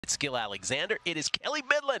It's Gil Alexander. It is Kelly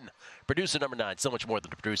Midland, producer number 9, so much more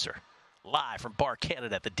than a producer. Live from Bar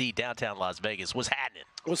Canada at the D, downtown Las Vegas. What's happening?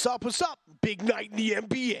 What's up? What's up? Big night in the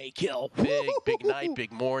NBA, Gil. Big night,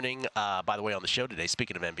 big morning. By the way, on the show today,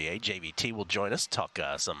 speaking of NBA, JVT will join us, talk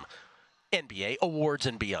some NBA awards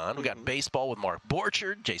and beyond. We got baseball with Mark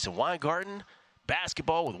Borchard, Jason Weingarten,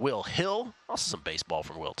 basketball with Will Hill, also some baseball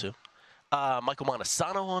from Will, too. Michael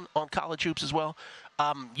Montesano on college hoops as well.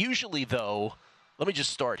 Usually, though, let me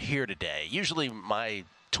just start here today. Usually my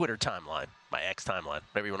Twitter timeline, my X timeline,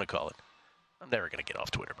 whatever you want to call it. I'm never going to get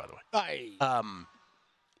off Twitter, by the way.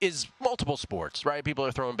 Is multiple sports, right? People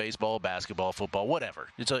are throwing baseball, basketball, football, whatever.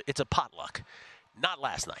 It's a potluck. Not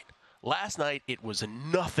last night. Last night, it was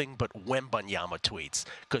nothing but Wembanyama tweets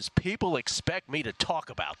because people expect me to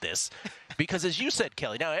talk about this because, as you said,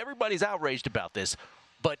 Kelly, now everybody's outraged about this,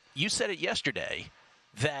 but you said it yesterday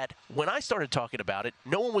that when I started talking about it,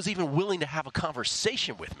 no one was even willing to have a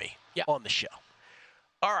conversation with me on the show.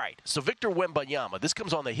 All right, so Victor Wembanyama, this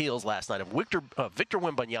comes on the heels last night of Victor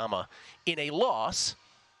Wembanyama in a loss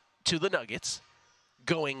to the Nuggets,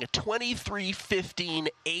 going 23-15,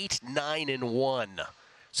 8-9-1.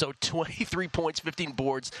 So 23 points, 15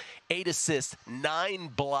 boards, 8 assists, 9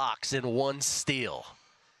 blocks, and 1 steal.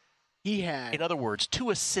 He had, in other words,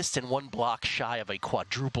 2 assists and 1 block shy of a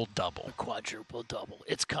quadruple-double. A quadruple-double.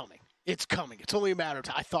 It's coming. It's coming. It's only a matter of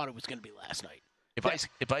time. I thought it was going to be last night.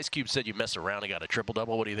 If Ice Cube said you mess around and got a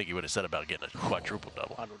triple-double, what do you think he would have said about getting a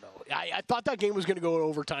quadruple-double? I don't know. I thought that game was going to go to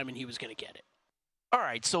overtime and he was going to get it. All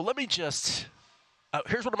right, so let me just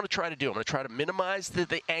here's what I'm going to try to do. I'm going to try to minimize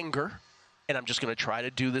the anger, and I'm just going to try to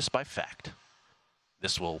do this by fact.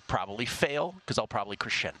 This will probably fail because I'll probably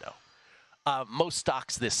crescendo. Most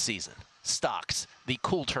stocks this season. Stocks, the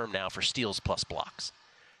cool term now for steals plus blocks.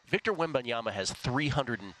 Victor Wembanyama has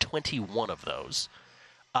 321 of those.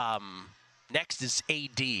 Next is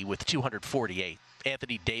AD with 248.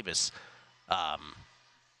 Anthony Davis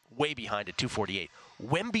way behind at 248.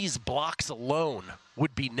 Wemby's blocks alone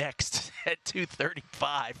would be next at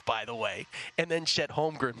 235, by the way. And then Chet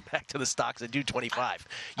Holmgren back to the stocks at 225.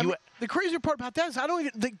 The crazier part about that is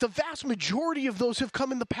the vast majority of those have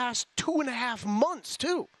come in the past 2.5 months,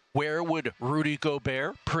 too. Where would Rudy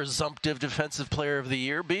Gobert, presumptive defensive player of the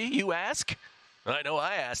year, be, you ask? I know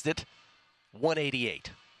I asked it.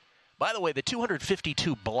 188. By the way, the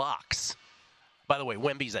 252 blocks. By the way,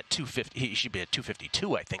 Wemby's at 250. He should be at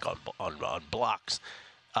 252, I think, on blocks,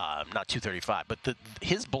 not 235. But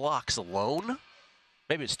his blocks alone,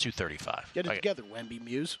 maybe it's 235. Get it together, Wemby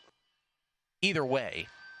Muse. Either way,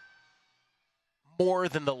 more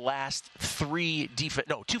than the last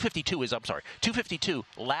 252 is, 252,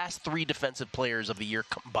 last 3 defensive players of the year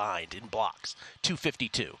combined in blocks,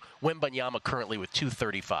 252. Wembanyama currently with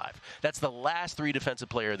 235. That's the last 3 defensive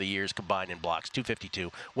player of the years combined in blocks,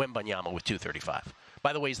 252. Wembanyama with 235.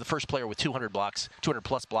 By the way, he's the first player with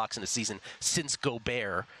 200-plus blocks in a season since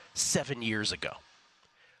Gobert 7 years ago.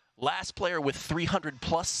 Last player with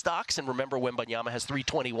 300-plus stocks, and remember Wembanyama has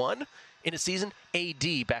 321 in a season,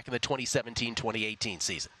 AD back in the 2017-2018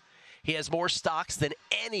 season. He has more stocks than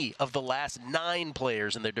any of the last 9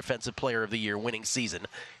 players in their Defensive Player of the Year winning season.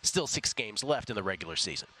 Still 6 games left in the regular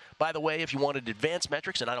season. By the way, if you wanted advanced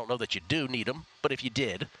metrics, and I don't know that you do need them, but if you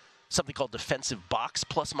did, something called defensive box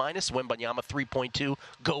plus minus, Wembanyama 3.2,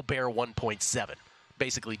 Gobert 1.7,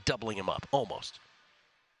 basically doubling him up, almost.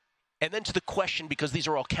 And then to the question, because these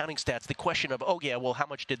are all counting stats, the question of, how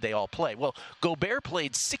much did they all play? Well, Gobert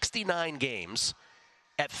played 69 games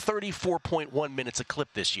at 34.1 minutes a clip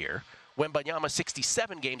this year. Wembanyama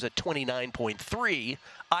 67 games at 29.3.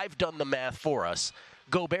 I've done the math for us.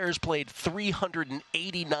 Gobert's played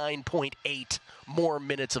 389.8 more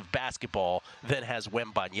minutes of basketball than has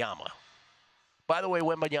Wembanyama. By the way,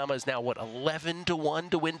 Wembanyama is now, 11-1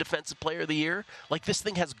 to win Defensive Player of the Year? Like, this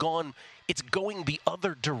thing has gone, it's going the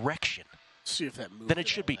other direction. See if that moves. Than it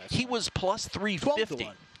should be. He was plus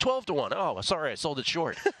 350. 12-1. Oh, sorry, I sold it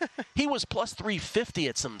short. He was plus 350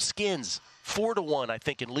 at some skins. 4-1, I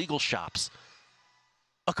think, in legal shops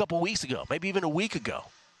a couple weeks ago, maybe even a week ago.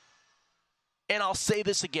 And I'll say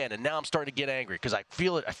this again, and now I'm starting to get angry because I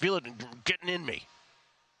feel it getting in me.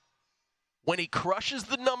 When he crushes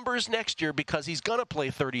the numbers next year, because he's going to play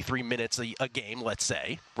 33 minutes a game, let's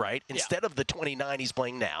say, right, instead of the 29 he's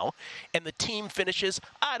playing now, and the team finishes,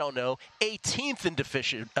 18th in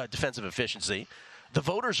defensive efficiency, the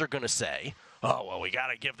voters are going to say, we got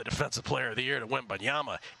to give the Defensive Player of the Year to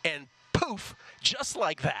Wembanyama. And poof, just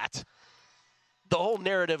like that, the whole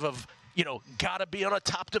narrative of, got to be on a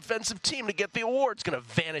top defensive team to get the award is going to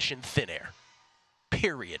vanish in thin air.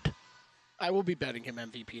 Period. I will be betting him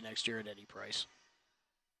MVP next year at any price.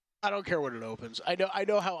 I don't care when it opens. I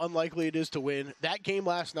know how unlikely it is to win. That game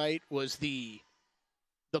last night was the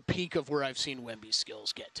peak of where I've seen Wemby's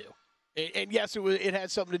skills get to. And yes, it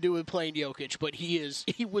had something to do with playing Jokic, but he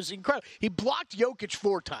was incredible. He blocked Jokic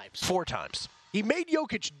 4 times. 4 times. He made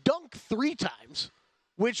Jokic dunk 3 times,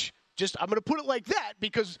 which I'm going to put it like that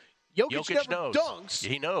because Jokic never knows. dunks.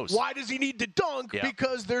 He knows. Why does he need to dunk? Yeah.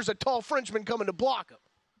 Because there's a tall Frenchman coming to block him.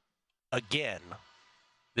 Again,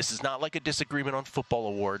 this is not like a disagreement on football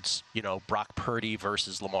awards, Brock Purdy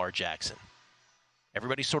versus Lamar Jackson.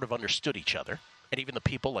 Everybody sort of understood each other. And even the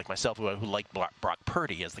people like myself who liked Brock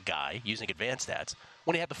Purdy as the guy using advanced stats,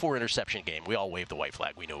 when he had the 4-interception game, we all waved the white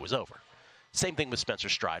flag. We knew it was over. Same thing with Spencer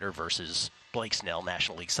Strider versus Blake Snell,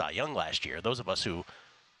 National League Cy Young last year. Those of us who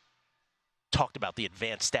talked about the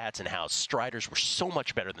advanced stats and how Striders were so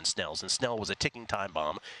much better than Snell's, and Snell was a ticking time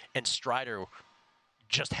bomb, and Strider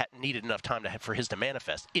just needed enough time for his to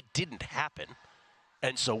manifest. It didn't happen,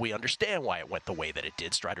 and so we understand why it went the way that it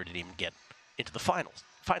did. Strider didn't even get into the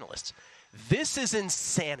finalists. This is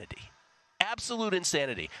insanity. Absolute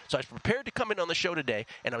insanity. So I was prepared to come in on the show today,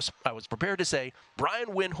 and I was prepared to say, Brian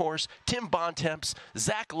Windhorst, Tim Bontemps,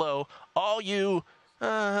 Zach Lowe, all you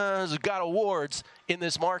got awards in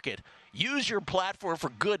this market, use your platform for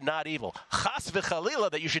good, not evil. Chas v'chalila,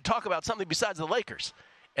 that you should talk about something besides the Lakers.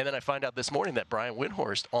 And then I find out this morning that Brian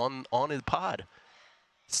Windhorst on his pod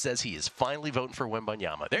says he is finally voting for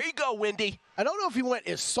Wembanyama. There you go, Wendy. I don't know if he went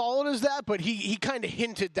as solid as that, but he kind of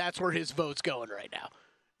hinted that's where his vote's going right now.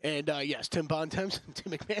 And, yes, Tim Bontemps and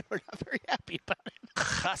Tim McMahon are not very happy about it.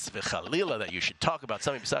 Chas v'chalila, that you should talk about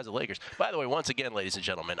something besides the Lakers. By the way, once again, ladies and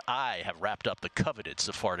gentlemen, I have wrapped up the coveted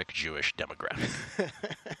Sephardic Jewish demographic.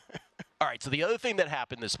 All right, so the other thing that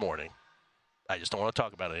happened this morning, I just don't want to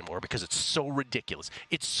talk about it anymore because it's so ridiculous.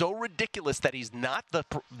 It's so ridiculous that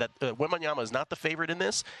Wembanyama is not the favorite in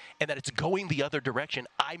this, and that it's going the other direction.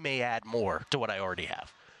 I may add more to what I already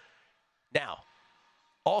have. Now,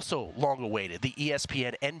 also long awaited, the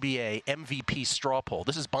ESPN NBA MVP straw poll.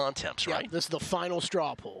 This is Bontemps, right? Yeah, this is the final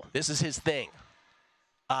straw poll. This is his thing.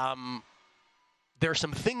 There are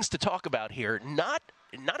some things to talk about here. Not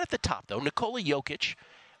at the top though. Nikola Jokic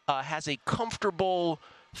has a comfortable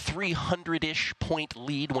 300-ish point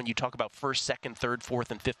lead when you talk about first, second, third,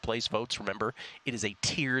 fourth, and fifth place votes. Remember, it is a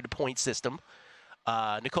tiered point system.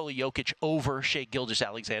 Nikola Jokic over Shai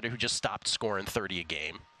Gilgeous-Alexander, who just stopped scoring 30 a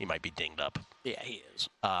game. He might be dinged up. Yeah, he is.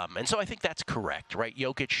 And so I think that's correct, right?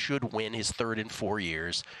 Jokic should win his third in 4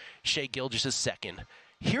 years. Shai Gilgeous is second.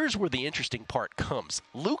 Here's where the interesting part comes.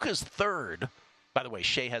 Luka's third. By the way,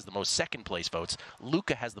 Shai has the most second-place votes.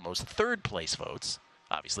 Luka has the most third-place votes.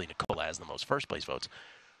 Obviously, Nikola has the most first-place votes.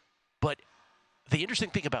 But the interesting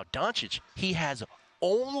thing about Doncic, he has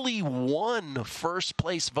only one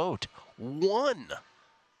first-place vote. One.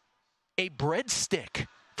 A breadstick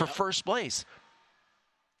for first place.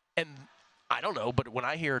 And I don't know, but when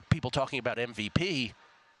I hear people talking about MVP,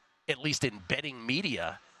 at least in betting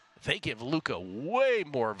media, they give Luka way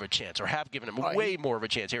more of a chance, or have given him way more of a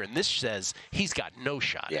chance here. And this says he's got no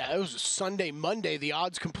shot. Yeah, it was Sunday, Monday. The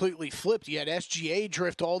odds completely flipped. You had SGA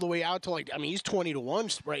drift all the way out to he's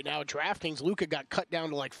 20-1 right now at DraftKings. Luka got cut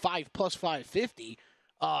down to 5 plus 550.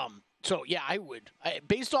 So, yeah,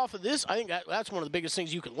 based off of this, I think that's one of the biggest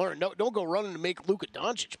things you can learn. Don't go running to make Luka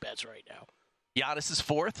Doncic bets right now. Giannis is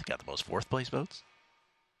fourth, got the most fourth-place votes.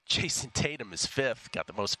 Jason Tatum is fifth, got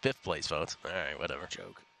the most fifth-place votes. All right, whatever.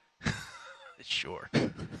 Joke. Sure.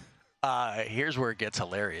 Here's where it gets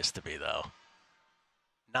hilarious to me, though.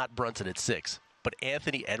 Not Brunson at 6, but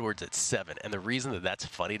Anthony Edwards at 7. And the reason that that's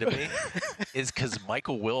funny to me is because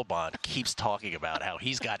Michael Wilbon keeps talking about how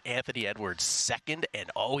he's got Anthony Edwards second,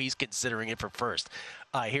 and he's considering it for first.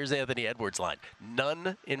 Here's Anthony Edwards' line.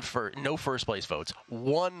 No first-place votes.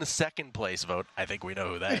 1 second-place vote. I think we know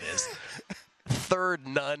who that is. Third,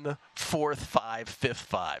 none. Fourth, 5. Fifth,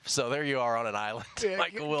 5. So there you are on an island. Yeah,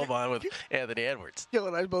 Michael Wilbon with Anthony Edwards. Gil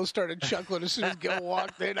and I both started chuckling as soon as Gil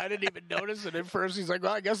walked in. I didn't even notice it at first. He's like,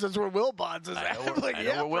 well, I guess that's where Wilbon's is at. I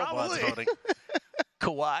know where Wilbon's voting.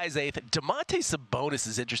 Kawhi's 8th. Domantas Sabonis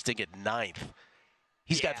is interesting at 9th.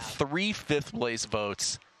 He's got 3 fifth-place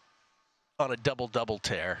votes on a double-double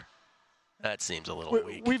tear. That seems a little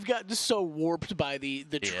weak. We've gotten so warped by the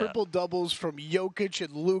triple doubles from Jokic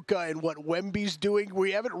and Luka and what Wemby's doing. We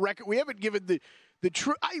haven't given the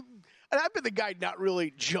true. I've been the guy not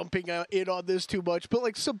really jumping in on this too much, but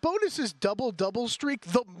Sabonis' double streak,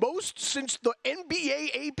 the most since the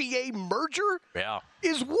NBA-ABA merger,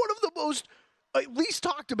 is one of the most at least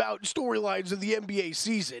talked about storylines of the NBA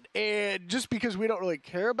season. And just because we don't really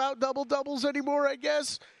care about double doubles anymore, I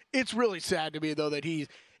guess it's really sad to me though that he's.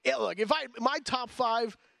 Yeah, look, my top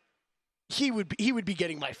 5, He would be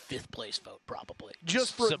getting my 5th place vote probably,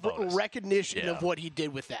 just for recognition of what he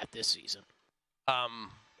did with that this season.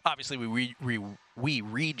 Obviously, we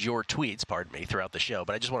read your tweets, pardon me, throughout the show,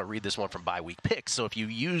 but I just want to read this one from Bye Week Picks. So if you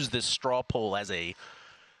use this straw poll as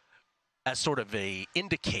sort of a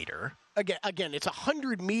indicator. Again, it's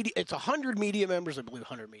 100 media. It's 100 media members. I believe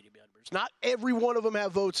 100 media members. Not every one of them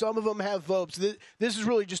have votes. Some of them have votes. This is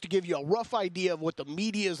really just to give you a rough idea of what the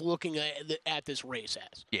media is looking at this race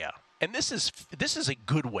as. Yeah, and this is a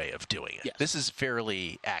good way of doing it. Yes. This is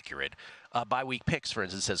fairly accurate. Bye Week Picks, for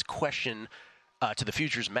instance, says question to the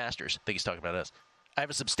Futures Masters. I think he's talking about us. I have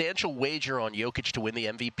a substantial wager on Jokic to win the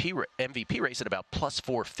MVP race at about plus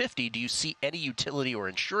 450. Do you see any utility or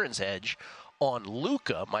insurance hedge on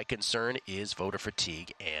Luka? My concern is voter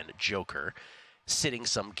fatigue and Joker sitting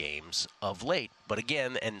some games of late. But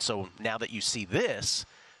again, and so now that you see this,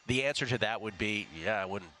 the answer to that would be, yeah,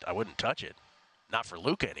 I wouldn't touch it. Not for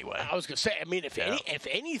Luka anyway. I was going to say, I mean, if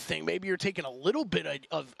anything, maybe you're taking a little bit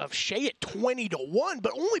of Shea at 20-1,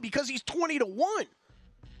 but only because he's 20-1.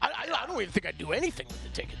 I don't even think I'd do anything with the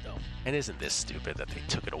ticket, though. And isn't this stupid that they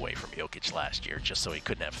took it away from Jokic last year just so he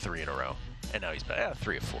couldn't have 3 in a row? And now he's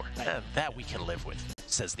 3 of 4. That we can live with,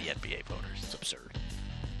 says the NBA voters. It's absurd.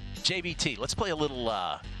 JBT, let's play a little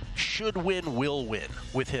should win, will win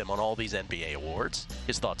with him on all these NBA awards.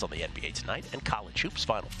 His thoughts on the NBA tonight and college hoops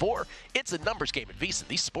Final Four. It's a numbers game at VSiN,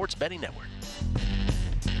 the Sports Betting Network.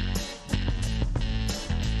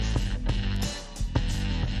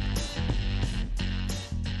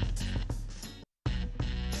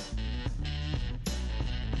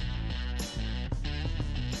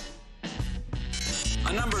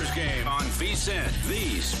 A numbers game on VSiN,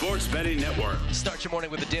 the Sports Betting Network. Start your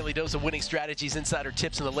morning with a daily dose of winning strategies, insider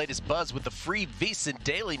tips, and the latest buzz with the free VSiN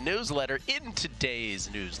Daily Newsletter. In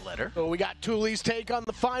today's newsletter, we got Thule's take on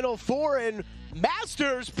the Final Four and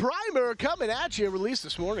Masters Primer coming at you. Released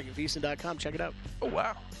this morning at VSiN.com. Check it out. Oh,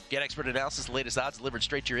 wow. Get expert analysis, the latest odds delivered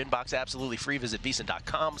straight to your inbox, absolutely free. Visit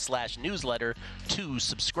VSiN.com/newsletter to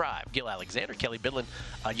subscribe. Gil Alexander, Kelly Bidlin.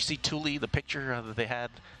 You see Thule, the picture that they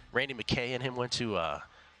had? Randy McKay and him went to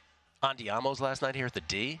Andiamo's last night here at the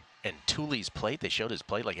D, and Thule's plate, they showed his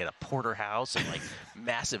plate like he had a porterhouse and like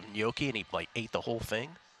massive gnocchi, and he like ate the whole thing.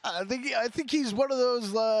 I think he's one of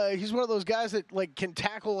those guys that like can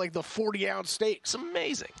tackle like the 40-ounce steaks. It's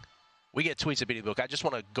amazing. We get tweets at Beating Book. I just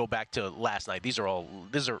want to go back to last night. These are all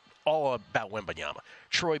about Wembanyama.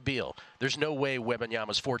 Troy Beal. There's no way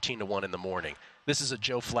Wembanyama's 14-1 in the morning. This is a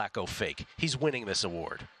Joe Flacco fake. He's winning this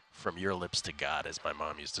award. From your lips to God, as my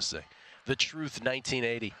mom used to say. The Truth,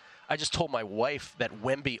 1980. I just told my wife that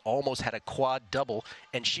Wemby almost had a quad double,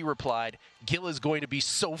 and she replied, Gil is going to be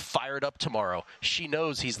so fired up tomorrow. She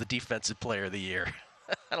knows he's the defensive player of the year.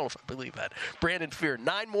 I don't know if I believe that. Brandon Fear,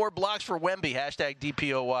 9 more blocks for Wemby, hashtag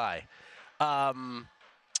DPOY.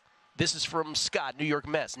 This is from Scott, New York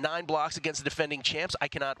Mets. 9 blocks against the defending champs. I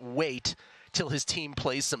cannot wait till his team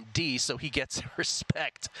plays some D so he gets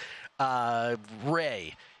respect.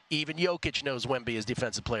 Ray. Even Jokic knows Wemby is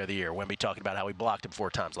Defensive Player of the Year. Wemby talking about how he blocked him 4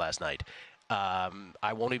 times last night.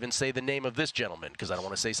 I won't even say the name of this gentleman because I don't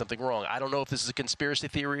want to say something wrong. I don't know if this is a conspiracy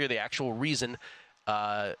theory or the actual reason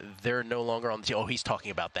they're no longer on the team. Oh, he's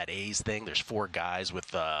talking about that A's thing. There's 4 guys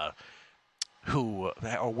with who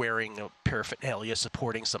are wearing paraphernalia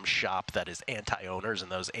supporting some shop that is anti-owners,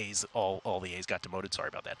 and those A's, all the A's got demoted. Sorry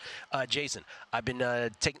about that. Jason, I've been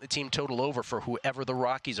taking the team total over for whoever the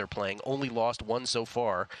Rockies are playing. Only lost 1 so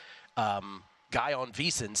far. Guy on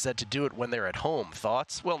VSiN said to do it when they're at home.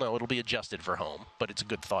 Thoughts? Well, no, it'll be adjusted for home, but it's a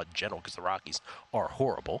good thought in general because the Rockies are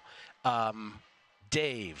horrible.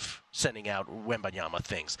 Dave sending out Wembanyama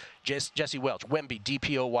things. Jesse Welch, Wemby,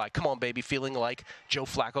 DPOY. Come on, baby, feeling like Joe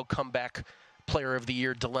Flacco comeback Player of the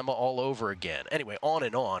Year dilemma all over again. Anyway, on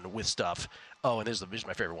and on with stuff. Oh, and this is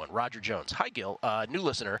my favorite one. Roger Jones. Hi, Gil. New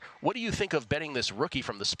listener. What do you think of betting this rookie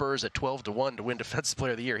from the Spurs at 12-1 to win Defensive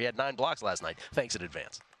Player of the Year? He had 9 blocks last night. Thanks in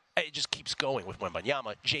advance. It just keeps going with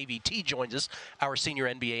Wembanyama. JVT joins us, our senior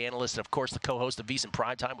NBA analyst, and, of course, the co-host of VSiN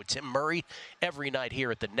Primetime with Tim Murray every night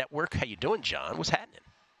here at the network. How you doing, John? What's happening?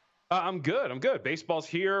 I'm good. Baseball's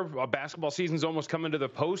here. Basketball season's almost coming to the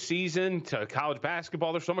postseason. To college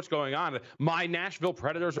basketball, there's so much going on. My Nashville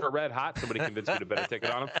Predators are red hot. Somebody convinced me to bet a ticket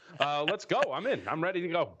on them. Let's go. I'm in. I'm ready to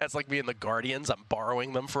go. That's like me and the Guardians. I'm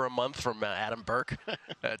borrowing them for a month from Adam Burke.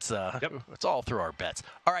 That's It's all through our bets.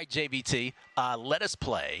 All right, JVT, let us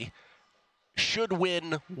play Should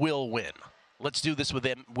Win, Will Win. Let's do this with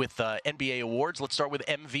NBA awards. Let's start with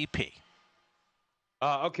MVP.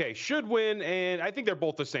 Okay, should win, and I think they're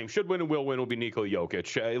both the same. Should win and will be Nikola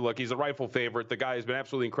Jokic. Look, he's a rightful favorite. The guy has been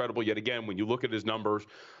absolutely incredible yet again. When you look at his numbers,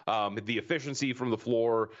 the efficiency from the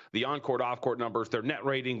floor, the on-court, off-court numbers, their net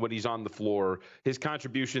rating when he's on the floor, his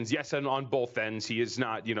contributions, yes, and on both ends, he is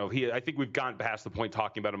not, I think we've gone past the point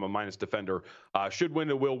talking about him a minus defender. Should win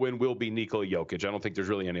and will be Nikola Jokic. I don't think there's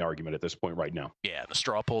really any argument at this point right now. Yeah, the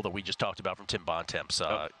straw poll that we just talked about from Tim Bontemps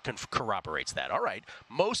corroborates that. All right,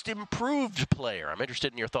 most improved player. I'm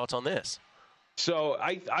interested in your thoughts on this. So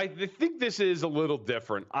I think this is a little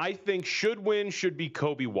different. I think should win should be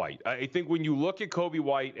Kobe White. I think when you look at Kobe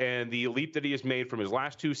White and the leap that he has made from his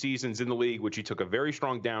last 2 seasons in the league, which he took a very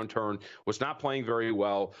strong downturn, was not playing very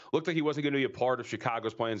well, looked like he wasn't going to be a part of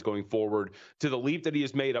Chicago's plans going forward, to the leap that he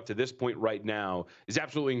has made up to this point right now is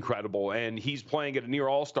absolutely incredible. And he's playing at a near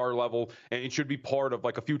all-star level, and it should be part of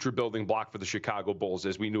like a future building block for the Chicago Bulls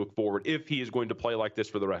as we look forward if he is going to play like this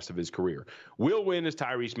for the rest of his career. Will win is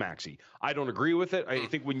Tyrese Maxey. I don't agree with it. I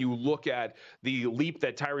think when you look at the leap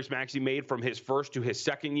that Tyrese Maxey made from his first to his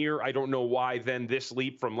second year, I don't know why then this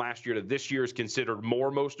leap from last year to this year is considered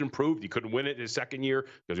more most improved. He couldn't win it in his second year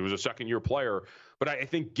because he was a second-year player. But I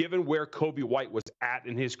think given where Kobe White was at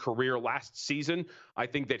in his career last season, I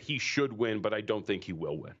think that he should win, but I don't think he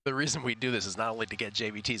will win. The reason we do this is not only to get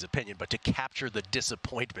JVT's opinion, but to capture the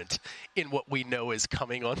disappointment in what we know is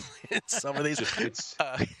coming on some of these.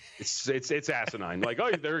 It's asinine. Like,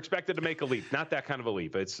 oh, they're expected to make a leap. Not that kind of a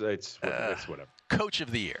leap. It's whatever. Coach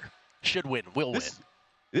of the year. Should win. Will win.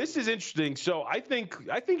 This is interesting. So I think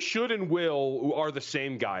should and will are the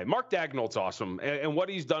same guy. Mark Daigneault's awesome, and what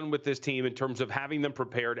he's done with this team in terms of having them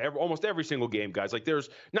prepared almost every single game, guys. Like there's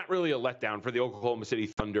not really a letdown for the Oklahoma City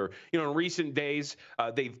Thunder. In recent days,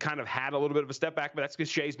 they've kind of had a little bit of a step back, but that's because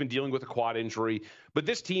Shea's been dealing with a quad injury. But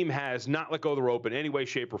this team has not let go of the rope in any way,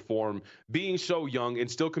 shape, or form. Being so young and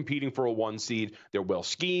still competing for a 1 seed, they're well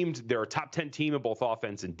schemed. They're a top 10 team in both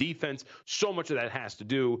offense and defense. So much of that has to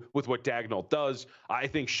do with what Daigneault does. I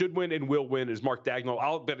think should win and will win is Mark Daigneault.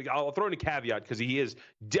 I'll throw in a caveat because he is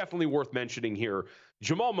definitely worth mentioning here.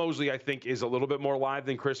 Jamal Mosley, I think, is a little bit more live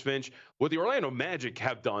than Chris Finch. What the Orlando Magic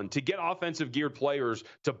have done to get offensive geared players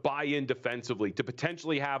to buy in defensively, to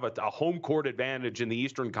potentially have a home court advantage in the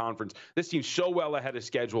Eastern Conference. This team's so well ahead of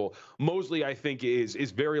schedule. Mosley, I think, is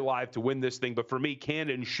very live to win this thing. But for me,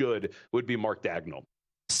 can and should would be Mark Daigneault.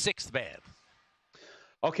 6th man.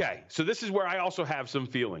 Okay, so this is where I also have some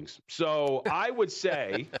feelings. So I would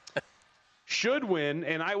say should win,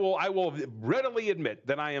 and I will readily admit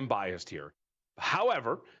that I am biased here.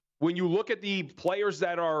 However, when you look at the players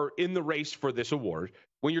that are in the race for this award,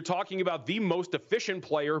 when you're talking about the most efficient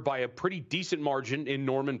player by a pretty decent margin in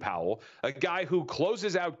Norman Powell, a guy who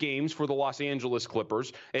closes out games for the Los Angeles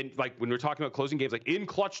Clippers, and like when we're talking about closing games, like in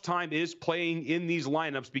clutch time is playing in these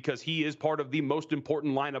lineups because he is part of the most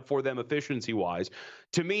important lineup for them efficiency-wise.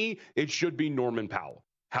 To me, it should be Norman Powell.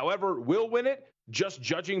 However, will win it. Just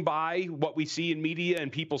judging by what we see in media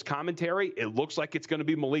and people's commentary, it looks like it's going to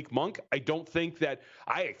be Malik Monk. I don't think that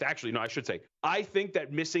I think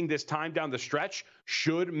that missing this time down the stretch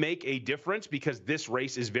should make a difference because this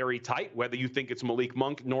race is very tight, whether you think it's Malik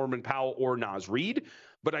Monk, Norman Powell, or Naz Reid.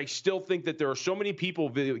 But I still think that there are so many people,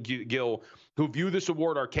 Gil, who view this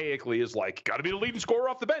award archaically as like, got to be the leading scorer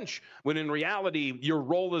off the bench, when in reality, your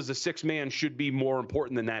role as a 6th man should be more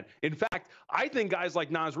important than that. In fact, I think guys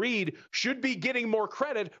like Naz Reid should be getting more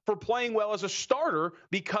credit for playing well as a starter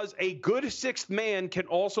because a good 6th man can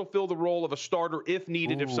also fill the role of a starter if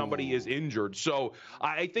needed, if somebody is injured. So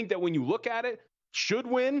I think that when you look at it, should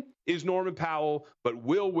win is Norman Powell, but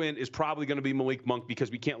will win is probably going to be Malik Monk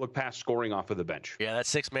because we can't look past scoring off of the bench. Yeah, that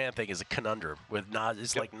 6th man thing is a conundrum with Naz.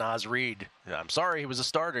 It's like Naz Reid. I'm sorry, he was a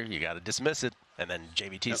starter. You got to dismiss it. And then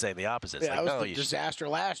JVT saying the opposite. Yeah, that was the disaster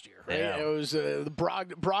last year. Right? Yeah. It was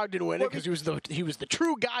Brogdon win it because he was the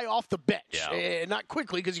true guy off the bench, and not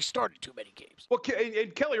quickly because he started too many games. Well,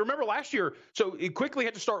 and Kelly, remember last year? So he quickly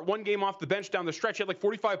had to start one game off the bench down the stretch. He had like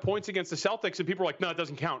 45 points against the Celtics, and people were like, "No, it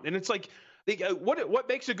doesn't count." And it's like, what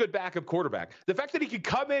makes a good backup quarterback? The fact that he could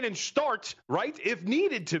come in and start, right, if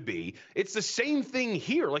needed to be. It's the same thing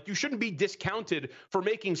here. Like, you shouldn't be discounted for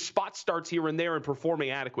making spot starts here and there and performing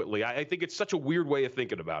adequately. I think it's such a weird way of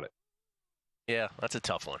thinking about it. Yeah, that's a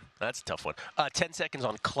tough one. 10 seconds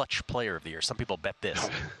on clutch player of the year. Some people bet this.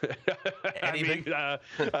 Anything?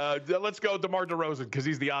 Let's go DeMar DeRozan because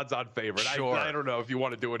he's the odds-on favorite. Sure. I don't know if you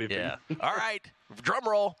want to do anything. Yeah. All right. Drum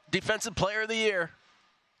roll. Defensive player of the year.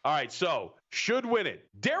 All right, so should win it.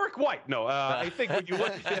 Derek White. No, I think when you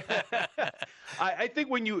look, I think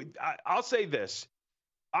when you, I'll say this.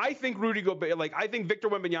 I think Rudy Gobert, I think Victor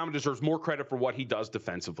Wembanyama deserves more credit for what he does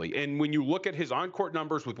defensively. And when you look at his on-court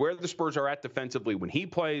numbers with where the Spurs are at defensively, when he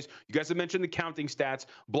plays, you guys have mentioned the counting stats,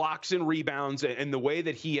 blocks and rebounds, and the way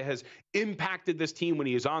that he has impacted this team when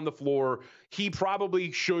he is on the floor, he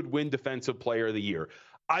probably should win Defensive Player of the Year.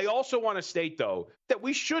 I also want to state, though, that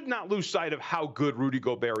we should not lose sight of how good Rudy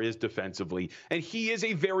Gobert is defensively. And he is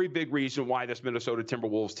a very big reason why this Minnesota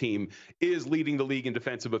Timberwolves team is leading the league in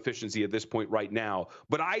defensive efficiency at this point right now.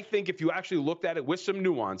 But I think if you actually looked at it with some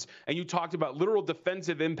nuance and you talked about literal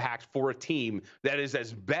defensive impact for a team that is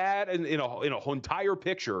as bad in a entire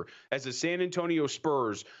picture as the San Antonio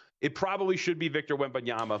Spurs, it probably should be Victor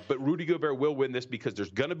Wembanyama, but Rudy Gobert will win this because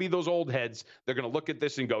there's going to be those old heads. They're going to look at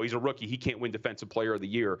this and go, he's a rookie. He can't win Defensive Player of the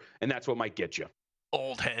Year, and that's what might get you.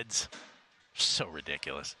 Old heads. So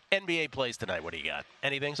ridiculous. NBA plays tonight. What do you got?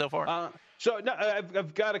 Anything so far?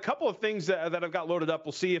 I've got a couple of things that I've got loaded up.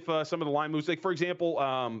 We'll see if some of the line moves. Like, for example,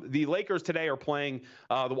 the Lakers today are playing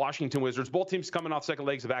the Washington Wizards. Both teams coming off second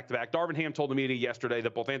legs of back-to-back. Darvin Ham told the media yesterday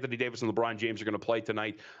that both Anthony Davis and LeBron James are going to play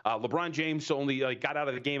tonight. LeBron James only got out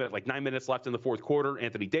of the game at 9 minutes left in the fourth quarter.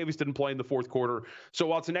 Anthony Davis didn't play in the fourth quarter. So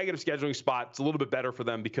while it's a negative scheduling spot, it's a little bit better for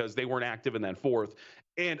them because they weren't active in that fourth.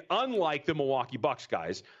 And unlike the Milwaukee Bucks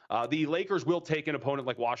guys, the Lakers will take an opponent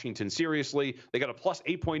like Washington seriously. They got a plus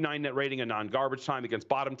 8.9 net rating and non-garbage time against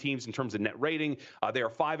bottom teams in terms of net rating. They are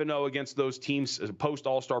 5-0 against those teams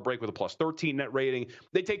post-All-Star break with a plus 13 net rating.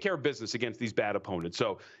 They take care of business against these bad opponents.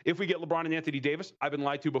 So if we get LeBron and Anthony Davis, I've been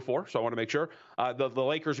lied to before, so I want to make sure. The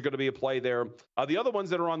Lakers are going to be a play there. The other ones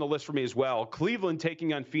that are on the list for me as well, Cleveland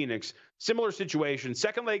taking on Phoenix. Similar situation,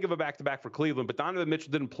 second leg of a back-to-back for Cleveland, but Donovan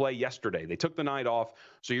Mitchell didn't play yesterday. They took the night off,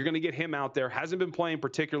 so you're going to get him out there. Hasn't been playing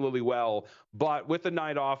particularly well, but with the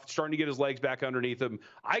night off, starting to get his legs back underneath him.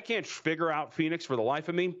 I can't figure out Phoenix for the life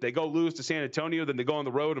of me. They go lose to San Antonio, then they go on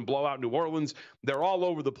the road and blow out New Orleans. They're all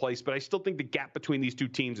over the place, but I still think the gap between these two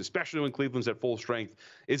teams, especially when Cleveland's at full strength,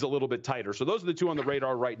 is a little bit tighter. So those are the two on the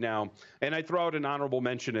radar right now. And I throw out an honorable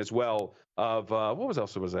mention as well of what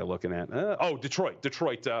else was I looking at? Detroit.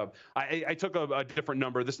 I took a different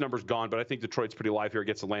number. This number's gone, but I think Detroit's pretty live here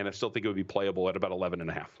against Atlanta. I still think it would be playable at about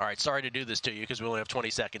 11.5. All right, sorry to do this to you because we only have 20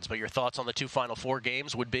 seconds, but your thoughts on the two Final Four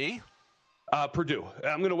games would be? Purdue.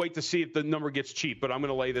 I'm going to wait to see if the number gets cheap, but I'm going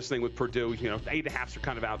to lay this thing with Purdue. 8.5s are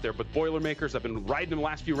kind of out there, but Boilermakers, I've been riding them the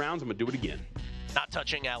last few rounds. I'm going to do it again. Not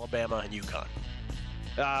touching Alabama and UConn.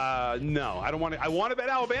 No, I don't want to. I want to bet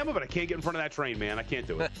Alabama, but I can't get in front of that train, man. I can't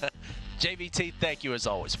do it. JVT, thank you as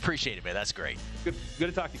always. Appreciate it, man. That's great. Good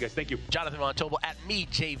to talk to you guys. Thank you. Jonathan Von Tobel at me,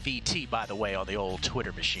 JVT, by the way, on the old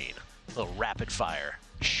Twitter machine. A little rapid fire.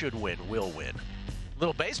 Should win, will win.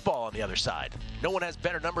 Little baseball on the other side. No one has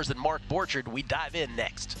better numbers than Mark Borchard. We dive in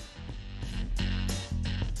next.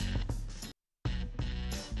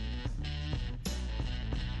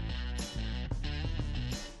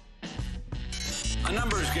 A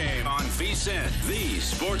numbers game on VSiN, the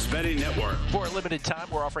sports betting network. For a limited time,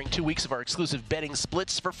 we're offering 2 weeks of our exclusive betting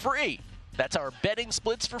splits for free. That's our betting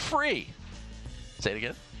splits for free. Say it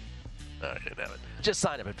again. No, I didn't have it. Just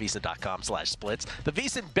sign up at VSiN.com/splits. The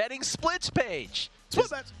VSiN betting splits page.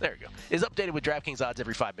 There you go. Is updated with DraftKings odds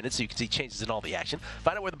every 5 minutes so you can see changes in all the action.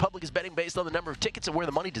 Find out where the public is betting based on the number of tickets and where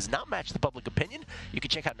the money does not match the public opinion. You can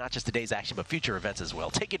check out not just today's action but future events as well.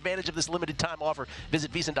 Take advantage of this limited time offer.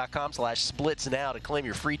 Visit VSiN.com/splits now to claim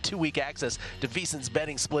your free 2-week access to VSiN's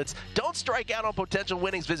betting splits. Don't strike out on potential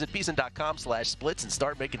winnings. Visit VSiN.com/splits and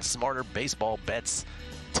start making smarter baseball bets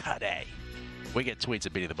today. We get tweets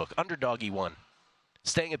at Beating the Book. Underdog E1.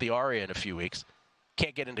 Staying at the Aria in a few weeks.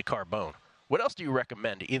 Can't get into Carbone. What else do you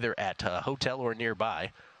recommend, either at a hotel or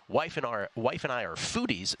nearby? Wife and I are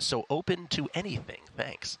foodies, so open to anything.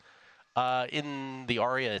 Thanks. In the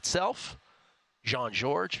Aria itself,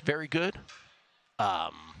 Jean-Georges, very good.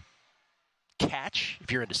 Catch,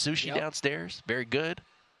 if you're into sushi downstairs, very good.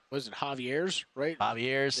 Was it Javier's, right?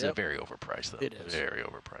 Javier's is very overpriced, though. It is. Very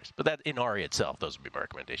overpriced. But that in Aria itself, those would be my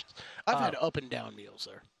recommendations. I've had up and down meals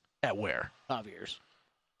there. At where? Javier's.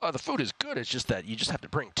 Oh, the food is good. It's just that you just have to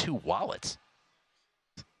bring 2 wallets.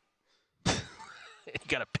 You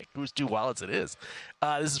got to pick whose 2 wallets it is.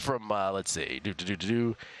 This is from, let's see,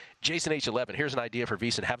 Jason H11. Here's an idea for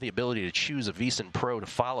VSiN. Have the ability to choose a VSiN Pro to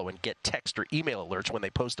follow and get text or email alerts when they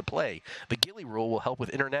post a play. The Gilly rule will help with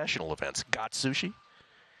international events. Got sushi?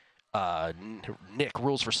 Nick,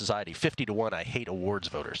 Rules for Society. 50-1. I hate awards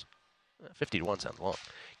voters. 50-1 sounds long.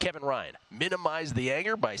 Kevin Ryan, minimize the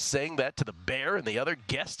anger by saying that to the Bear and the other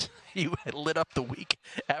guest you had lit up the week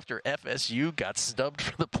after FSU got snubbed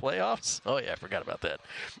for the playoffs. Oh, yeah, I forgot about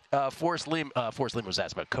that. Forrest Lim was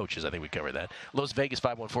asked about coaches. I think we covered that. Las Vegas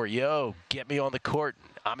 514, yo, get me on the court.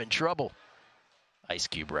 I'm in trouble. Ice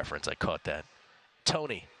Cube reference. I caught that.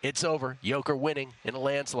 Tony, it's over. Joker winning in a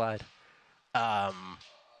landslide.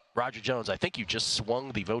 Roger Jones, I think you just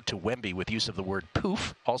swung the vote to Wemby with use of the word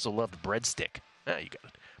poof. Also loved breadstick. You got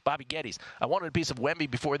it. Bobby Geddes, I wanted a piece of Wemby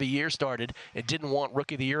before the year started and didn't want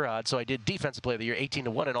Rookie of the Year odds, so I did Defensive Player of the Year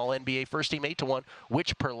 18-1 and All-NBA First Team 8-1,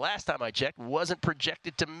 which per last time I checked wasn't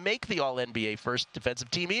projected to make the All-NBA First Defensive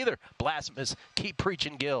Team either. Blasphemous. Keep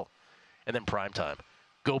preaching, Gil. And then primetime.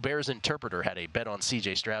 Gobert's interpreter had a bet on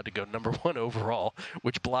C.J. Stroud to go #1 overall,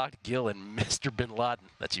 which blocked Gil and Mr. Bin Laden,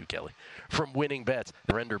 that's you, Kelly, from winning bets.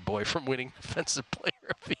 The Render Boy from winning Defensive Player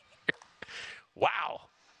of the Year. Wow.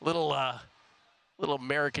 Little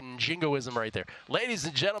American jingoism right there. Ladies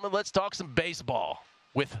and gentlemen, let's talk some baseball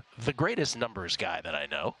with the greatest numbers guy that I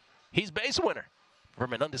know. He's base winner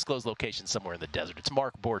from an undisclosed location somewhere in the desert. It's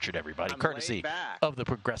Mark Borchard, everybody, courtesy of the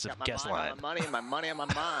Progressive Guest Line. My money on my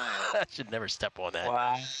mind. I should never step on that.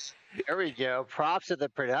 Wow. There we go. Props to the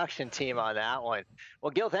production team on that one. Well,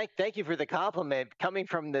 Gil, thank you for the compliment. Coming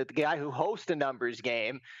from the guy who hosts a numbers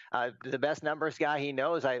game, the best numbers guy he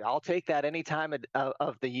knows, I'll take that any time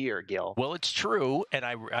of the year, Gil. Well, it's true, and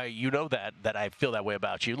I you know that I feel that way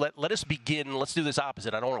about you. Let us begin. Let's do this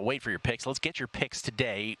opposite. I don't want to wait for your picks. Let's get your picks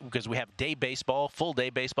today because we have day baseball, full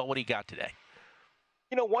day baseball. What do you got today?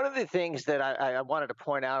 You know, one of the things that I wanted to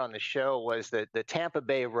point out on the show was that the Tampa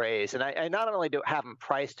Bay Rays, and I not only do have them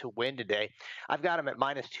priced to win today, I've got them at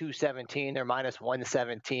 -217. They're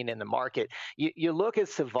 -117 in the market. You look at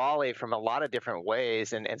Savali from a lot of different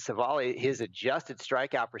ways, and Savali, his adjusted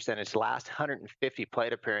strikeout percentage last 150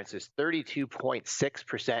 plate appearances,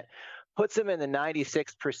 32.6%. Puts him in the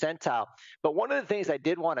 96th percentile. But one of the things I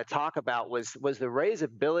did want to talk about was the Rays'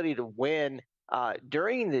 ability to win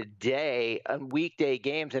during the day on weekday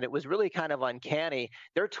games, and it was really kind of uncanny.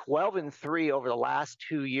 They're 12-3 over the last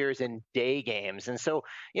 2 years in day games, and so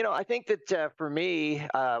I think that for me,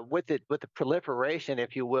 with the proliferation,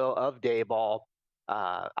 if you will, of day ball,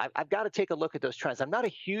 I've got to take a look at those trends. I'm not a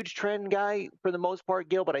huge trend guy for the most part,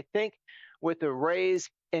 Gil, but I think with the Rays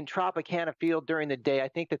in Tropicana Field during the day, I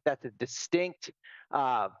think that's a distinct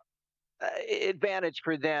advantage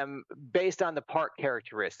for them based on the park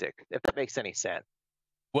characteristic, if that makes any sense.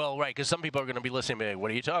 Well, right, because some people are going to be listening to me.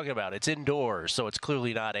 What are you talking about? It's indoors, so it's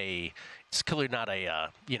clearly not a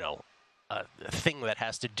thing that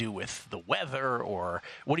has to do with the weather, or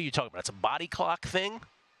what are you talking about? It's a body clock thing?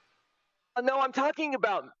 No, I'm talking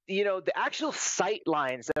about the actual sight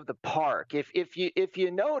lines of the park. If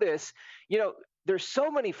you notice, there's so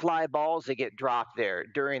many fly balls that get dropped there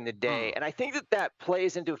during the day. And I think that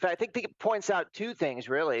plays into effect. I think it points out two things,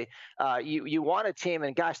 really. You want a team,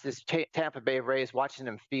 and gosh, this Tampa Bay Rays, watching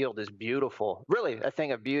them field is beautiful. Really a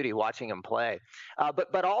thing of beauty watching them play.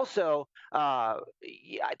 But also, that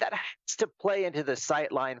has to play into the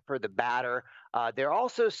sight line for the batter. There are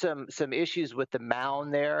also some issues with the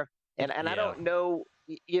mound there. And I don't know,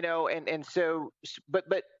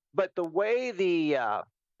 but the way the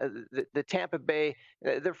Tampa Bay,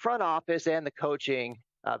 the front office and the coaching,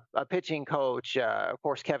 a pitching coach, of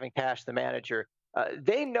course, Kevin Cash, the manager,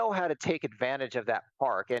 they know how to take advantage of that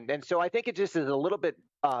park. And so I think it just is a little bit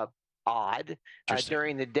odd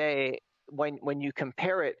during the day when you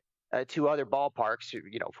compare it to other ballparks.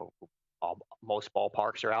 Most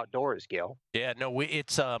ballparks are outdoors, Gil. Yeah, no,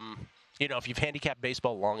 it's if you've handicapped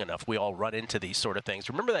baseball long enough, we all run into these sort of things.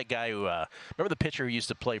 Remember that guy remember the pitcher who used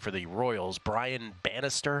to play for the Royals, Brian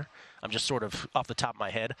Bannister? I'm just sort of off the top of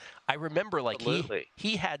my head. I remember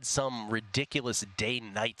he had some ridiculous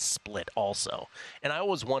day-night split also. And I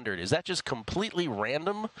always wondered, is that just completely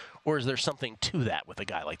random, or is there something to that with a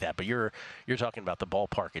guy like that? But you're talking about the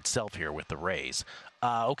ballpark itself here with the Rays.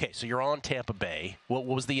 Okay, so you're on Tampa Bay. What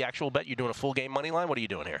was the actual bet? You're doing a full game money line? What are you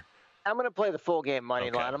doing here? I'm going to play the full game money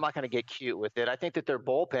line. I'm not going to get cute with it. I think that their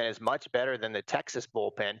bullpen is much better than the Texas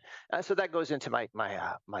bullpen. So that goes into my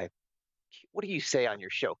what do you say on your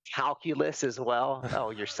show? Calculus as well. Oh,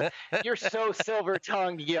 you're so silver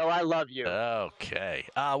tongued, Gil. I love you. Okay.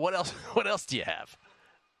 What else? What else do you have?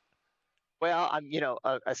 Well,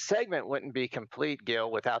 a segment wouldn't be complete, Gil,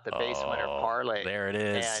 without the base winner parlay. There it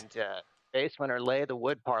is. And base winner lay the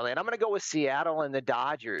wood parlay. And I'm going to go with Seattle and the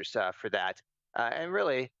Dodgers for that. And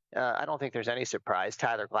really, I don't think there's any surprise.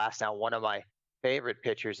 Tyler Glasnow, one of my favorite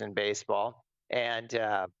pitchers in baseball, and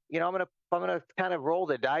I'm gonna kind of roll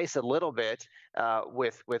the dice a little bit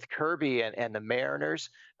with Kirby and the Mariners,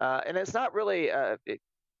 and it's not really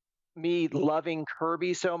me loving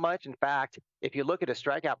Kirby so much. In fact, if you look at a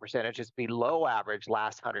strikeout percentage, it's below average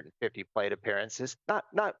last 150 plate appearances.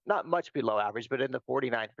 Not much below average, but in the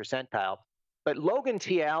 49th percentile. But Logan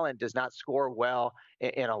T. Allen does not score well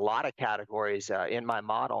in a lot of categories in my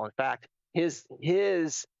model. In fact, His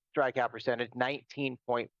strikeout percentage,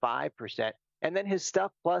 19.5%. And then his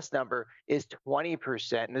stuff plus number is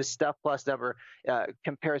 20%. And his stuff plus number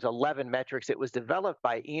compares 11 metrics. It was developed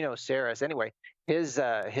by Eno Saris. Anyway, his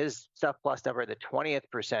stuff plus number in the 20th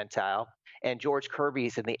percentile, and George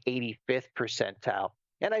Kirby's in the 85th percentile.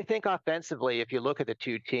 And I think offensively, if you look at the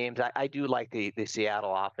two teams, I do like the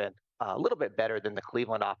Seattle offense a little bit better than the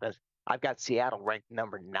Cleveland offense. I've got Seattle ranked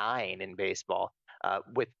number 9 in baseball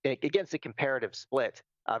against a comparative split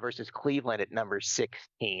versus Cleveland at number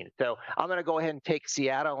 16. So I'm going to go ahead and take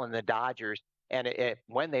Seattle and the Dodgers. And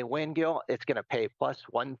when they win, Gil, it's going to pay plus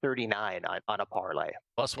 139 on a parlay.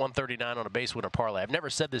 Plus 139 on a base winner parlay. I've never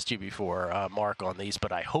said this to you before, Mark, on these,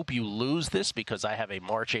 but I hope you lose this because I have a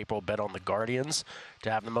March-April bet on the Guardians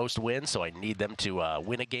to have the most wins, so I need them to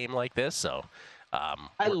win a game like this. So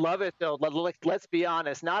I love it, though. Let's be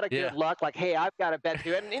honest. Not a good luck. Like, hey, I've got a bet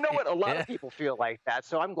too. And you know what? A lot of people feel like that.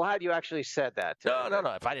 So I'm glad you actually said that.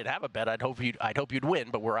 No. If I didn't have a bet, I'd hope you'd win.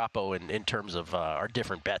 But we're oppo in terms of our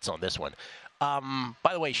different bets on this one.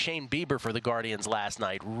 By the way, Shane Bieber for the Guardians last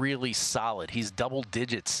night, really solid. He's double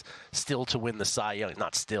digits still to win the Cy Young.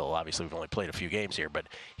 Not still, obviously we've only played a few games here, but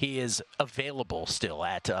he is available still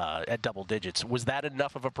at double digits. Was that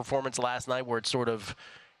enough of a performance last night where it sort of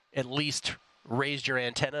at least raised your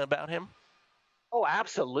antenna about him? Oh,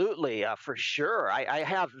 absolutely, for sure. I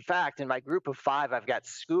have, in fact, in my group of 5, I've got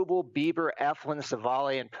Skubal, Bieber, Eflin,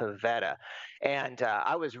 Savali, and Pivetta. And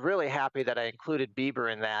I was really happy that I included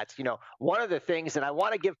Bieber in that. You know, one of the things, and I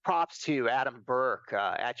want to give props to Adam Burke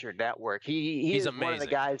at your network. He's amazing. One of the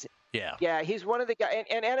guys. Yeah, he's one of the guys,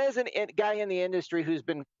 and as a guy in the industry who's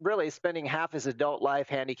been really spending half his adult life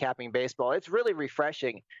handicapping baseball, it's really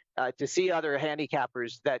refreshing to see other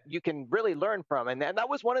handicappers that you can really learn from. And that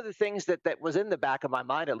was one of the things that was in the back of my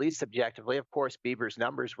mind, at least subjectively. Of course, Bieber's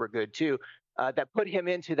numbers were good too. That put him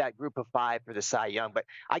into that group of 5 for the Cy Young. But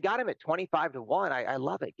I got him at 25-1. I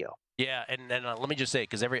love it, Gil. Yeah, and let me just say,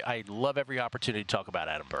 because I love every opportunity to talk about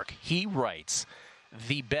Adam Burke. He writes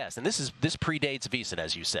the best, and this predates VSiN,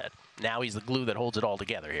 as you said. Now he's the glue that holds it all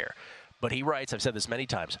together here. But he writes, I've said this many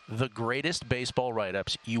times, the greatest baseball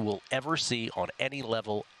write-ups you will ever see on any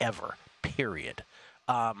level ever, period.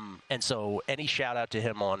 And so any shout-out to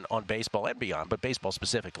him on baseball and beyond, but baseball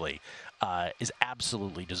specifically, is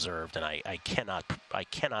absolutely deserved, and I cannot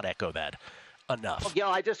echo that enough. Well, Gil,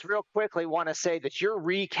 I just real quickly want to say that your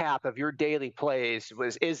recap of your daily plays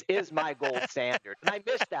is my gold standard. And I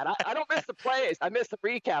missed that. I don't miss the plays. I missed the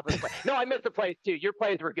recap of the play. No, I missed the plays too. Your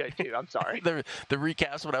plays were good too. I'm sorry. The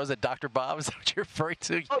recaps when I was at Dr. Bob, is that what you're referring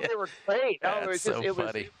to? Oh, they were great. It was so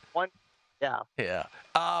funny. Yeah.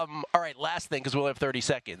 All right, last thing, because we'll have 30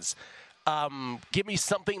 seconds. Give me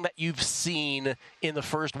something that you've seen in the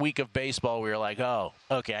first week of baseball where you're like, oh,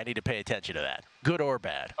 okay, I need to pay attention to that. Good or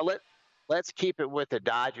bad? Let's keep it with the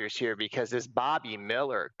Dodgers here because this Bobby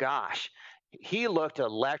Miller, gosh, he looked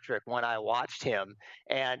electric when I watched him.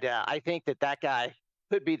 And I think that guy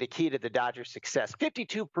could be the key to the Dodgers' success.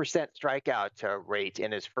 52% strikeout rate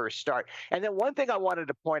in his first start. And then one thing I wanted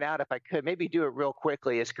to point out, if I could maybe do it real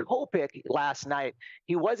quickly, is Kopech last night.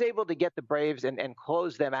 He was able to get the Braves and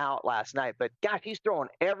close them out last night. But, gosh, he's throwing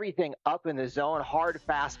everything up in the zone, hard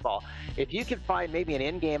fastball. If you could find maybe an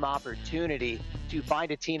in-game opportunity to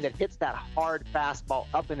find a team that hits that hard fastball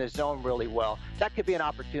up in the zone really well, that could be an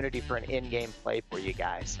opportunity for an in-game play for you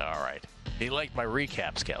guys. All right. He liked my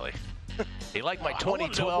recaps, Kelly. He liked my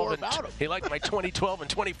 2012 and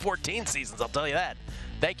 2014 seasons, I'll tell you that.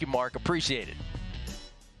 Thank you, Mark. Appreciate it.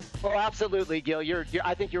 Oh, absolutely, Gil.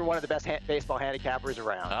 I think you're one of the best baseball handicappers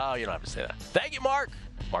around. Oh, you don't have to say that. Thank you, Mark.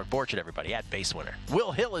 Mark Borchardt, everybody, at Base Winner.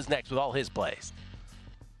 Will Hill is next with all his plays.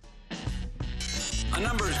 A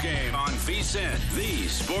numbers game on VSiN, the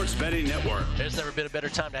sports betting network. There's never been a better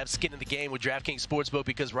time to have skin in the game with DraftKings Sportsbook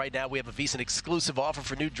because right now we have a VSiN exclusive offer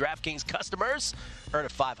for new DraftKings customers. Earn a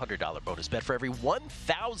 $500 bonus bet for every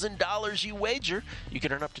 $1,000 you wager. You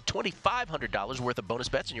can earn up to $2,500 worth of bonus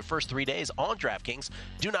bets in your first 3 days on DraftKings.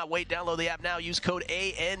 Do not wait. Download the app now. Use code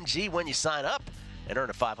ANG when you sign up and earn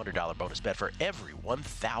a $500 bonus bet for every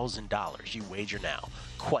 $1,000 you wager now.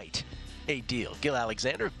 Quite a deal. Gil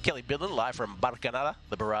Alexander, Kelly Bidlin, live from Barcanada,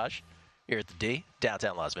 the Barrage, here at the D,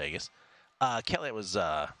 downtown Las Vegas. Kelly, it was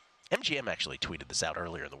MGM actually tweeted this out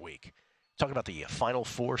earlier in the week, talking about the Final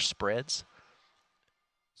Four spreads.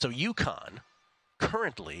 So UConn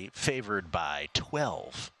currently favored by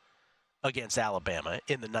 12 against Alabama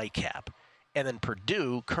in the nightcap, and then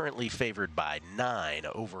Purdue currently favored by 9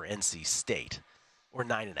 over NC State, or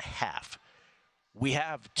 9.5. We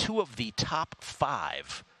have 2 of the top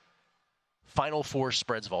 5 Final Four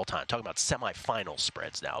spreads of all time. Talking about semifinal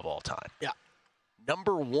spreads now of all time. Yeah.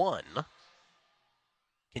 Number 1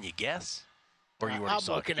 Can you guess? Or you already I'm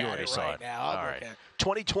saw looking it? You at already it saw right it. now. All right.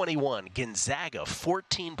 2021, Gonzaga,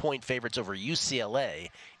 14-point favorites over UCLA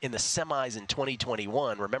in the semis in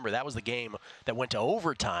 2021. Remember, that was the game that went to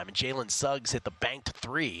overtime, and Jalen Suggs hit the banked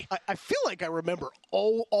three. I feel like I remember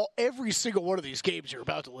every single one of these games you're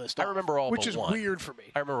about to list off. I remember all which but is one. weird for me.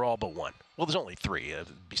 I remember all but one. Well, there's only three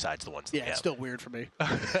besides the ones that Yeah, it's still weird for me.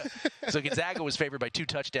 So Gonzaga was favored by 2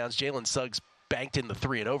 touchdowns. Jalen Suggs banked in the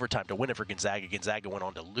 3 in overtime to win it for Gonzaga. Gonzaga went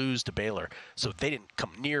on to lose to Baylor, so they didn't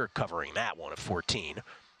come near covering that one at 14.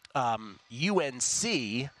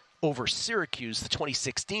 UNC over Syracuse, the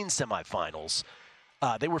 2016 semifinals.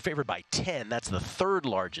 They were favored by 10. That's the 3rd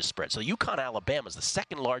largest spread. So UConn-Alabama is the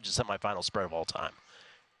 2nd largest semifinal spread of all time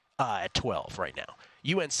at 12 right now.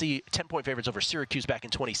 UNC, 10-point favorites over Syracuse back in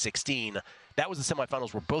 2016. That was the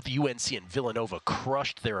semifinals where both UNC and Villanova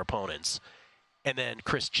crushed their opponents. And then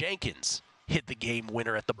Chris Jenkins hit the game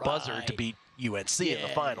winner at the buzzer to beat UNC in the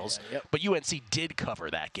finals. But UNC did cover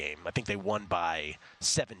that game. I think they won by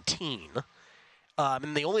 17.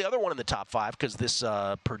 And the only other one in the top 5, because this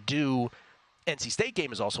Purdue-NC State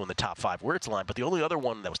game is also in the top 5 where it's aligned, but the only other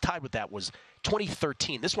one that was tied with that was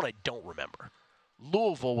 2013. This one I don't remember.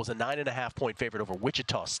 Louisville was a 9.5-point favorite over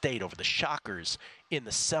Wichita State over the Shockers in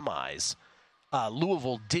the semis.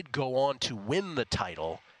 Louisville did go on to win the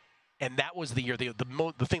title. And that was the year, the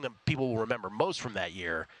thing that people will remember most from that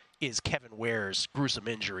year is Kevin Ware's gruesome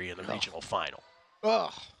injury in the regional final.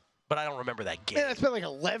 Ugh. But I don't remember that game. Man, it's been like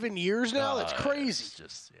 11 years now. That's crazy. It's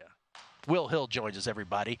just, Will Hill joins us,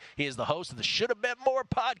 everybody. He is the host of the Should Have Bet More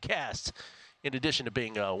podcast, in addition to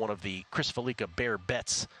being one of the Chris Felica Bear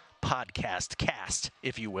Bets podcast cast,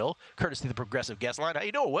 if you will, courtesy of the Progressive Guest Line. How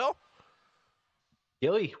you doing, Will?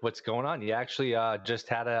 Gilly, what's going on? You actually just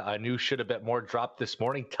had a new Should Have Bet More drop this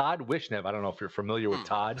morning. Todd Wishnev, I don't know if you're familiar with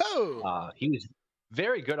Todd. He was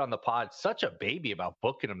very good on the pod. Such a baby about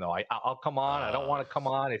booking him, though. I'll come on. I don't want to come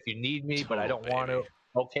on if you need me, but I don't want to.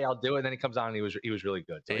 Okay, I'll do it. And then he comes on, and he was really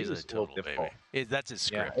good. So he's was a total difficult. baby. That's his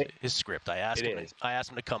script. His script. I asked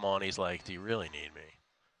him to come on. He's like, "Do you really need me?"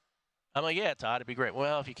 I'm like, "Yeah, Todd, it'd be great."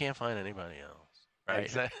 Well, if you can't find anybody else. Right.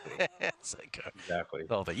 Exactly. Exactly.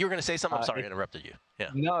 You were going to say something? I'm sorry I interrupted you.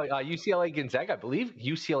 Yeah. No, UCLA Gonzaga. I believe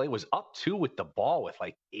UCLA was up 2 with the ball with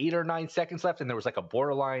like 8 or 9 seconds left, and there was like a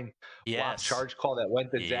borderline block charge call that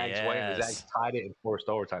went the Zags' way, and the Zags tied it and forced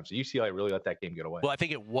overtime. So UCLA really let that game get away. Well, I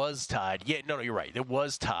think it was tied. Yeah, no, you're right. It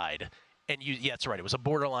was tied. And that's right. It was a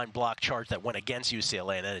borderline block charge that went against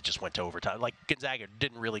UCLA, and then it just went to overtime. Like Gonzaga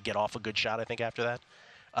didn't really get off a good shot, I think, after that.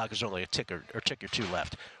 Because there's only a tick or 2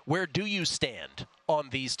 left. Where do you stand on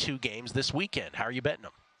these 2 games this weekend? How are you betting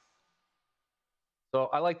them? So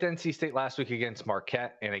I liked NC State last week against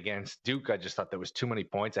Marquette and against Duke. I just thought there was too many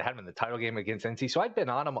points. I had them in the title game against NC. So I'd been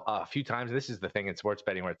on them a few times. This is the thing in sports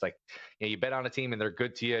betting where it's like, you bet on a team and they're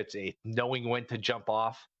good to you. It's knowing when to jump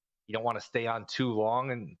off. You don't want to stay on too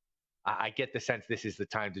long. And I get the sense this is the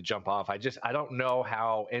time to jump off. I don't know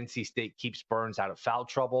how NC State keeps Burns out of foul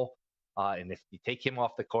trouble. And if you take him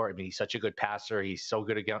off the court, I mean, he's such a good passer. He's so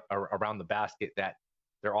good around the basket that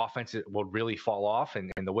their offense will really fall off.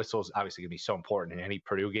 And the whistle is obviously going to be so important in any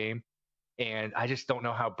Purdue game. And I just don't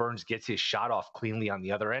know how Burns gets his shot off cleanly on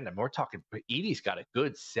the other end. I mean, we're talking, Edey's got a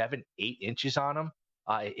good 7-8 inches on him.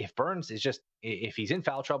 If Burns is if he's in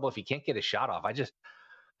foul trouble, if he can't get his shot off, I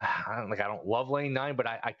don't love lane 9, but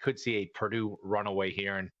I could see a Purdue runaway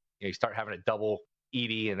here. And you start having a double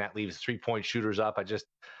Edey, and that leaves 3-point shooters up.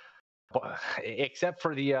 Except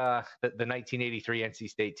for the 1983 NC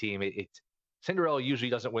State team, it's Cinderella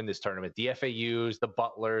usually doesn't win this tournament. The FAUs, the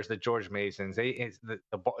Butlers, the George Masons, the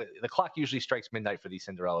clock usually strikes midnight for these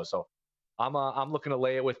Cinderellas. So I'm looking to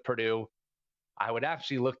lay it with Purdue. I would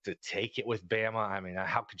actually look to take it with Bama. I mean,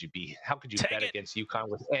 how could you bet against UConn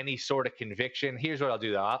with any sort of conviction? Here's what I'll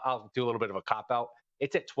do, though. I'll do a little bit of a cop-out.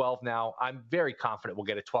 It's at 12 now. I'm very confident we'll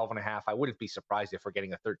get a 12.5. I wouldn't be surprised if we're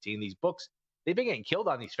getting a 13. These books, they've been getting killed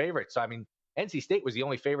on these favorites. So, I mean, NC State was the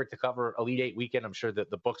only favorite to cover Elite Eight weekend. I'm sure that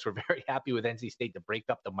the books were very happy with NC State to break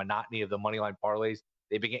up the monotony of the moneyline parlays.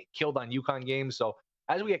 They've been getting killed on UConn games. So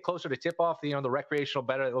as we get closer to tip-off, the recreational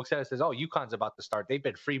bettor looks at it and says, oh, UConn's about to start. They've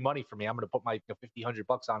been free money for me. I'm going to put my $50, $100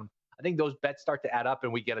 on them. I think those bets start to add up,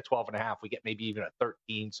 and we get a 12.5. We get maybe even a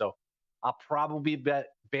 13. So I'll probably bet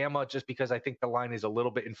Bama just because I think the line is a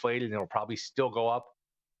little bit inflated, and it'll probably still go up.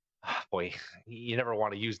 Boy, you never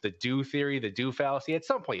want to use the do theory, the do fallacy. At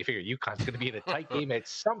some point, you figure UConn's going to be in a tight game at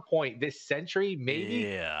some point this century,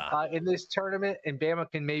 maybe in this tournament. And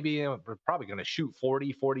Bama can maybe, we're probably going to shoot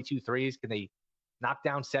 40, 42 threes. Can they knock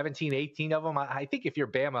down 17, 18 of them? I think if you're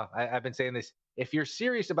Bama, I've been saying this, if you're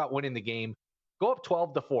serious about winning the game, Go up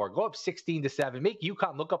 12-4. Go up 16-7. Make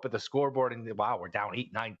UConn look up at the scoreboard and, wow, we're down 8,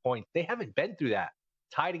 9 points. They haven't been through that.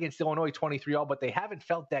 Tied against Illinois 23-all, but they haven't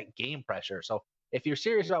felt that game pressure. So if you're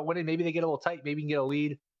serious about winning, maybe they get a little tight. Maybe you can get a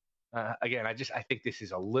lead. Again, I think this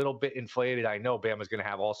is a little bit inflated. I know Bama's going to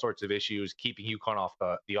have all sorts of issues keeping UConn off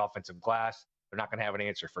the offensive glass. They're not going to have an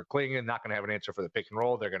answer for Klingon, not going to have an answer for the pick and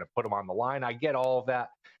roll. They're going to put them on the line. I get all of that.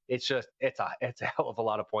 It's a hell of a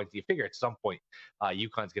lot of points. You figure at some point,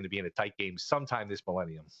 UConn's going to be in a tight game sometime this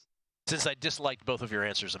millennium. Since I disliked both of your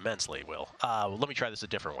answers immensely, Will, let me try this a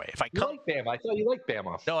different way. If I You like Bama. I thought you liked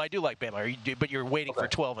Bama. No, I do like Bama, but you're waiting for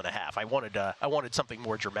 12.5. I wanted something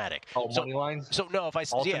more dramatic. Oh, money lines? So no, if I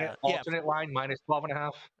alternate line minus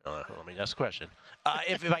 12.5. Let me ask a question.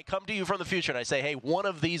 If I come to you from the future and I say, hey, one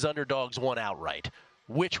of these underdogs won outright,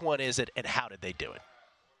 which one is it, and how did they do it?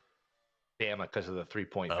 Bama, because of the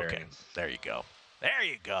 3-point variance. There you go. There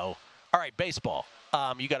you go. All right, baseball.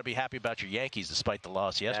 You got to be happy about your Yankees despite the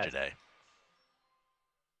loss yesterday.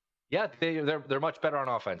 Yeah, they're much better on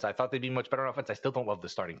offense. I thought they'd be much better on offense. I still don't love the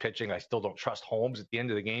starting pitching. I still don't trust Holmes at the end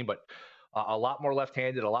of the game, but a lot more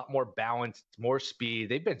left-handed, a lot more balanced, more speed.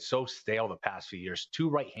 They've been so stale the past few years. Too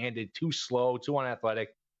right-handed, too slow, too unathletic.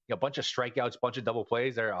 A bunch of strikeouts, bunch of double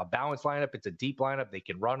plays. They're a balanced lineup. It's a deep lineup. They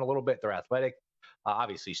can run a little bit. They're athletic.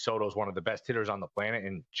 Obviously, Soto's one of the best hitters on the planet,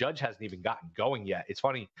 and Judge hasn't even gotten going yet. It's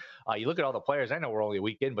funny. You look at all the players. I know we're only a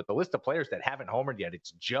week in, but the list of players that haven't homered yet,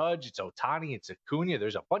 it's Judge, it's Ohtani, it's Acuna.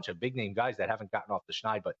 There's a bunch of big-name guys that haven't gotten off the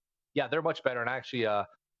schneid. But, yeah, they're much better. And actually, I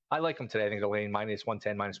like them today. I think they're laying minus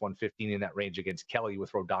 110, minus 115 in that range against Kelly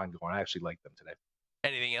with Rodon going. I actually like them today.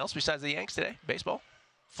 Anything else besides the Yanks today? Baseball?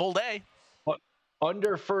 Full day.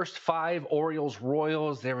 Under first 5, Orioles,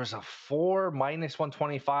 Royals. There was a 4 minus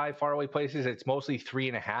 125 faraway places. It's mostly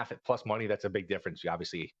 3.5 at plus money. That's a big difference.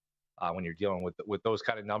 Obviously, when you're dealing with those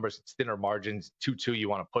kind of numbers, it's thinner margins. 2-2, you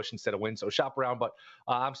want to push instead of win. So shop around. But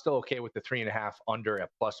I'm still okay with the 3.5 under at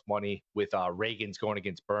plus money with Reagan's going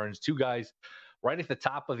against Burns. 2 guys right at the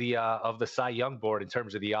top of the Cy Young board in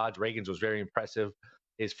terms of the odds. Reagan's was very impressive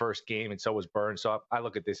his first game, and so was Burns. So I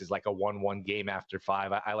look at this as like a 1-1 game after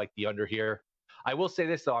 5. I like the under here. I will say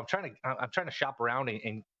this though, I'm trying to shop around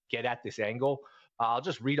and get at this angle. I'll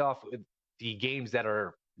just read off the games that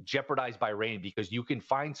are jeopardized by rain because you can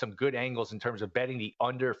find some good angles in terms of betting the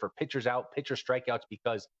under for pitchers out, pitcher strikeouts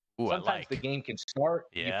because sometimes the game can start.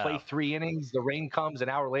 You play 3 innings, the rain comes an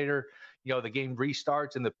hour later, the game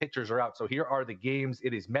restarts and the pitchers are out. So here are the games.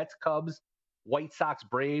 It is Mets, Cubs, White Sox,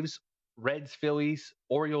 Braves, Reds, Phillies,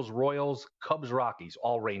 Orioles, Royals, Cubs, Rockies,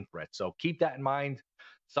 all rain threats. So keep that in mind.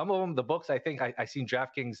 Some of them, the books, I think I seen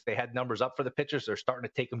DraftKings, they had numbers up for the pitchers. They're starting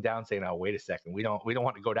to take them down, saying, "Oh, wait a second, we don't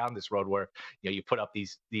want to go down this road where you put up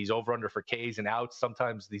these over under for Ks and outs.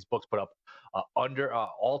 Sometimes these books put up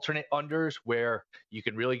alternate unders where you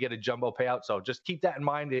can really get a jumbo payout. So just keep that in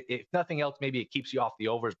mind. If nothing else, maybe it keeps you off the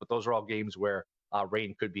overs. But those are all games where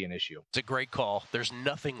rain could be an issue. It's a great call. There's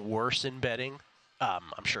nothing worse in betting.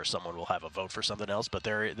 I'm sure someone will have a vote for something else, but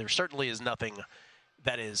there certainly is nothing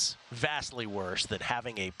that is vastly worse than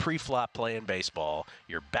having a pre-flop play in baseball.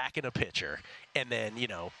 You're backing a pitcher, and then,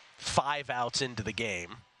 5 outs into the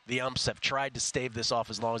game, the umps have tried to stave this off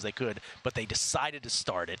as long as they could, but they decided to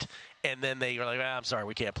start it, and then they were like, I'm sorry,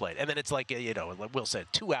 we can't play it. And then it's like, like Will said,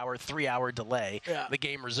 2-hour, 3-hour delay. Yeah. The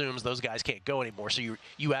game resumes. Those guys can't go anymore. So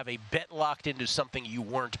you have a bet locked into something you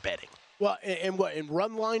weren't betting. Well, in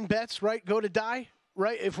run line bets, right, go to die?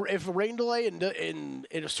 Right, if a rain delay in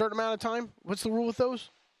a certain amount of time, what's the rule with those?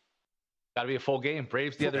 Got to be a full game.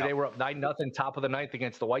 Braves the other day were up 9-0, top of the 9th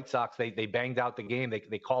against the White Sox. They banged out the game.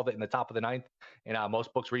 They called it in the top of the 9th, and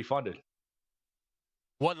most books refunded.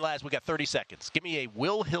 We got 30 seconds. Give me a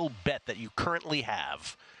Will Hill bet that you currently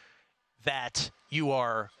have that you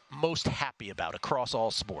are most happy about across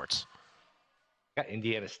all sports. Got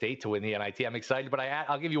Indiana State to win the NIT. I'm excited, but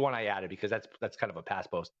I'll give you one I added because that's kind of a pass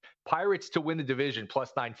post. Pirates to win the division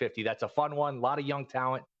plus 950. That's a fun one. A lot of young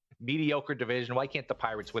talent. Mediocre division. Why can't the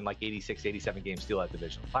Pirates win like 86, 87 games, steal that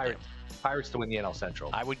division? Pirates to win the NL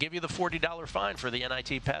Central. I would give you the $40 fine for the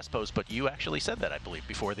NIT pass post, but you actually said that, I believe,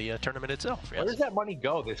 before the tournament itself. Yes. Where does that money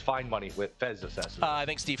go, this fine money with Fez assessors? I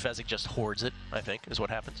think Steve Fezzik just hoards it, I think, is what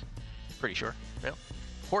happens. Pretty sure. Yeah.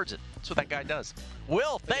 Hoards it. That's what that guy does.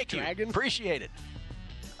 Will, thank you. Appreciate it.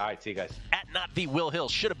 All right, see you guys. At Not the Will Hill.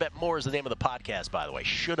 Shoulda Bet More is the name of the podcast, by the way.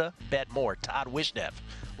 Shoulda Bet More. Todd Wishnev,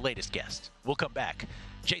 latest guest. We'll come back.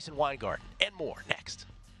 Jason Weingarten and more next.